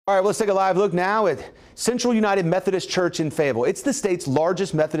All right, let's take a live look now at Central United Methodist Church in Fayetteville. It's the state's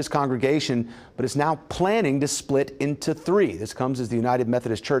largest Methodist congregation, but it's now planning to split into three. This comes as the United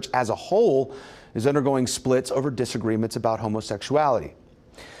Methodist Church as a whole is undergoing splits over disagreements about homosexuality.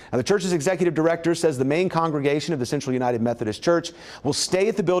 Now, the church's executive director says the main congregation of the Central United Methodist Church will stay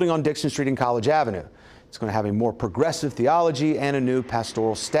at the building on Dixon Street and College Avenue. It's going to have a more progressive theology and a new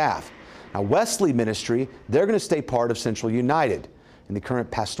pastoral staff. Now, Wesley Ministry, they're going to stay part of Central United. And the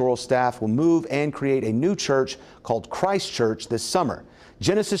current pastoral staff will move and create a new church called Christ Church this summer.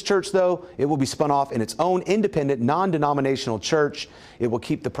 Genesis Church, though, it will be spun off in its own independent, non-denominational church. It will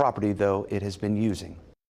keep the property, though, it has been using.